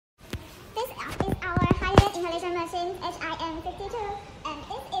machine HIM52, and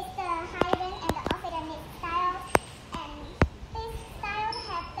this is the hydrogen and the oxygen mix style. And this style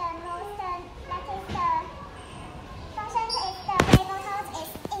has the most latest function is the variable hose is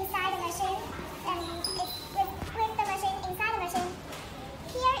inside the machine, and it's with the machine inside the machine.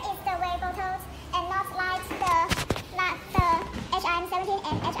 Here is the variable hose, and not like the HIM17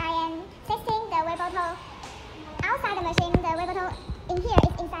 and HIM16, the variable hose outside the machine. The variable hose in here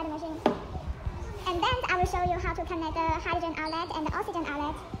is inside the machine. And then I will show you how to connect the hydrogen outlet and the oxygen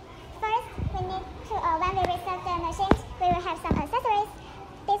outlet. First, we need to, when we restart the machine, we will have some accessories.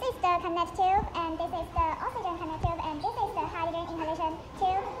 This is the connect tube, and this is the oxygen connect tube, and this is the hydrogen inhalation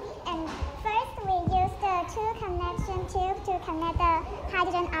tube. And first, we use the two connection tube to connect the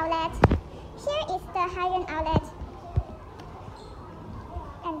hydrogen outlet. Here is the hydrogen outlet.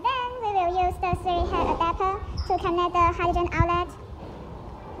 And then we will use the 3-head adapter to connect the hydrogen outlet.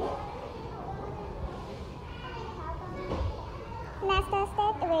 Next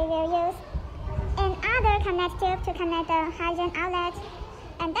step, we will use another connect tube to connect the hydrogen outlet.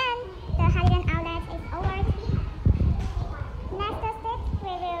 And then the hydrogen outlet is over. Next step,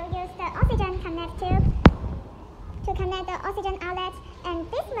 we will use the oxygen connect tube to connect the oxygen outlet. And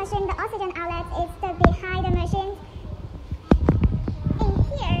this machine, the oxygen outlet, is behind the machine. In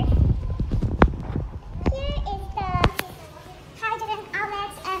here is the hydrogen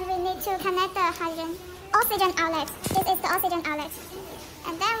outlet, and we need to connect the oxygen outlet. This is the oxygen outlet.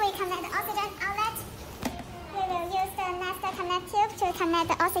 And then we connect the oxygen outlet. We will use the next connect tube to connect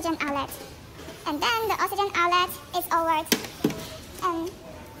the oxygen outlet. And then the oxygen outlet is over. And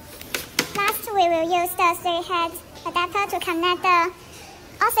last, we will use the 3-head adapter to connect the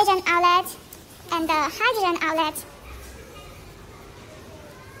oxygen outlet and the hydrogen outlet.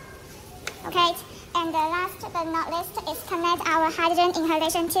 Okay, and the last but not least is connect our hydrogen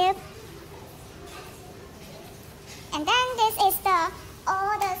inhalation tube. And then this is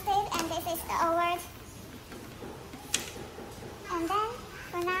all the step, and this is the over. And then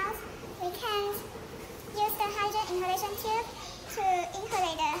for now, we can use the hydrogen inhalation tube to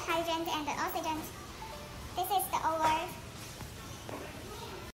inhalate the hydrogen and the oxygen. This is the over.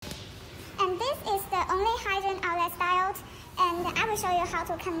 And this is the only hydrogen outlet style. And I will show you how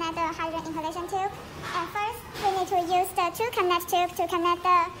to connect the hydrogen inhalation tube. And first, we need to use the two connect tube to connect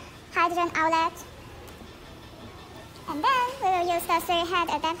the hydrogen outlet. And then we will use the 3-head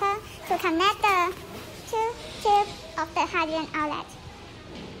adapter to connect the two tubes of the hydrogen outlet.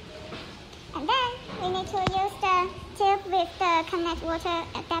 And then we need to use the tube with the connect water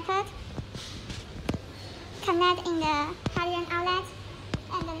adapter, connect in the hydrogen outlet.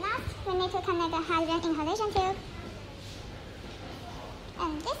 And the last, we need to connect the hydrogen inhalation tube.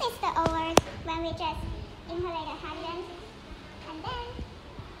 And this is the over when we just inhalate the hydrogen. And then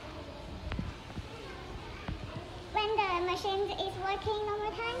when the machine is working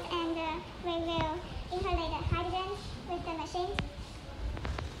normal time, and we will inhalate the hydrogen with the machine.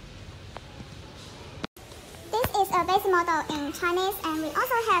 This is a base model in Chinese, and we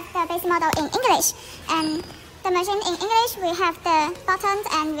also have the base model in English. And the machine in English, we have the buttons,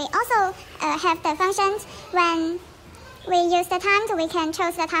 and we also have the functions. When we use the time, we can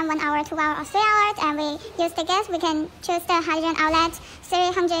choose the time 1 hour, 2 hours, or 3 hours. And we use the gas, we can choose the hydrogen outlet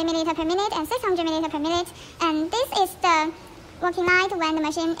 300 milliliter per minute and 600 milliliter per minute. And this is the working light. When the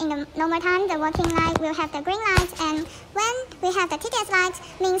machine in the normal time, the working light will have the green light. And when we have the TDS light,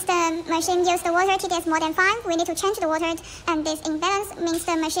 means the machine use the water TDS more than 5. We need to change the water. And this imbalance means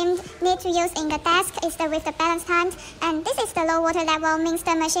the machine need to use in the desk is with the balance time. And this is the low water level, means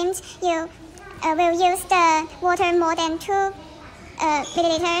the machines will use the water more than 2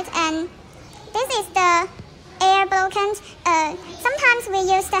 milliliters. And this is the air broken. Sometimes we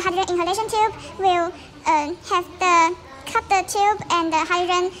use the hydrogen inhalation tube. We'll have the cut the tube, and the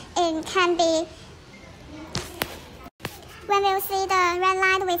hydrogen can be. When we see the red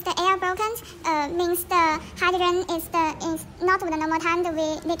light with the air broken, means the hydrogen is not with the normal time.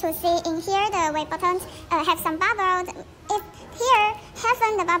 We need to see in here the weight buttons have some bubble. If here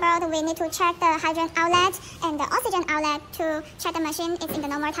happen the bubble, we need to check the hydrogen outlet and the oxygen outlet to check the machine is in the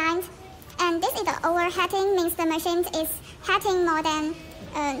normal time. And this is the overheating, means the machine is heating more than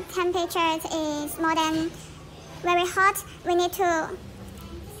temperature is more than very hot. We need to.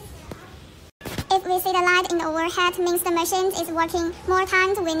 If we see the light in the overhead, means the machine is working more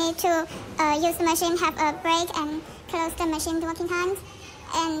times. We need to use the machine, have a break, and close the machine working times.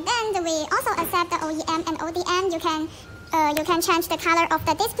 And then we also accept the OEM and ODM. You can change the color of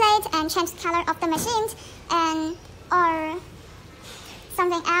the display and change the color of the machines, and or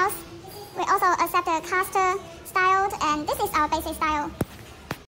something else. We also accept the caster style, and this is our basic style.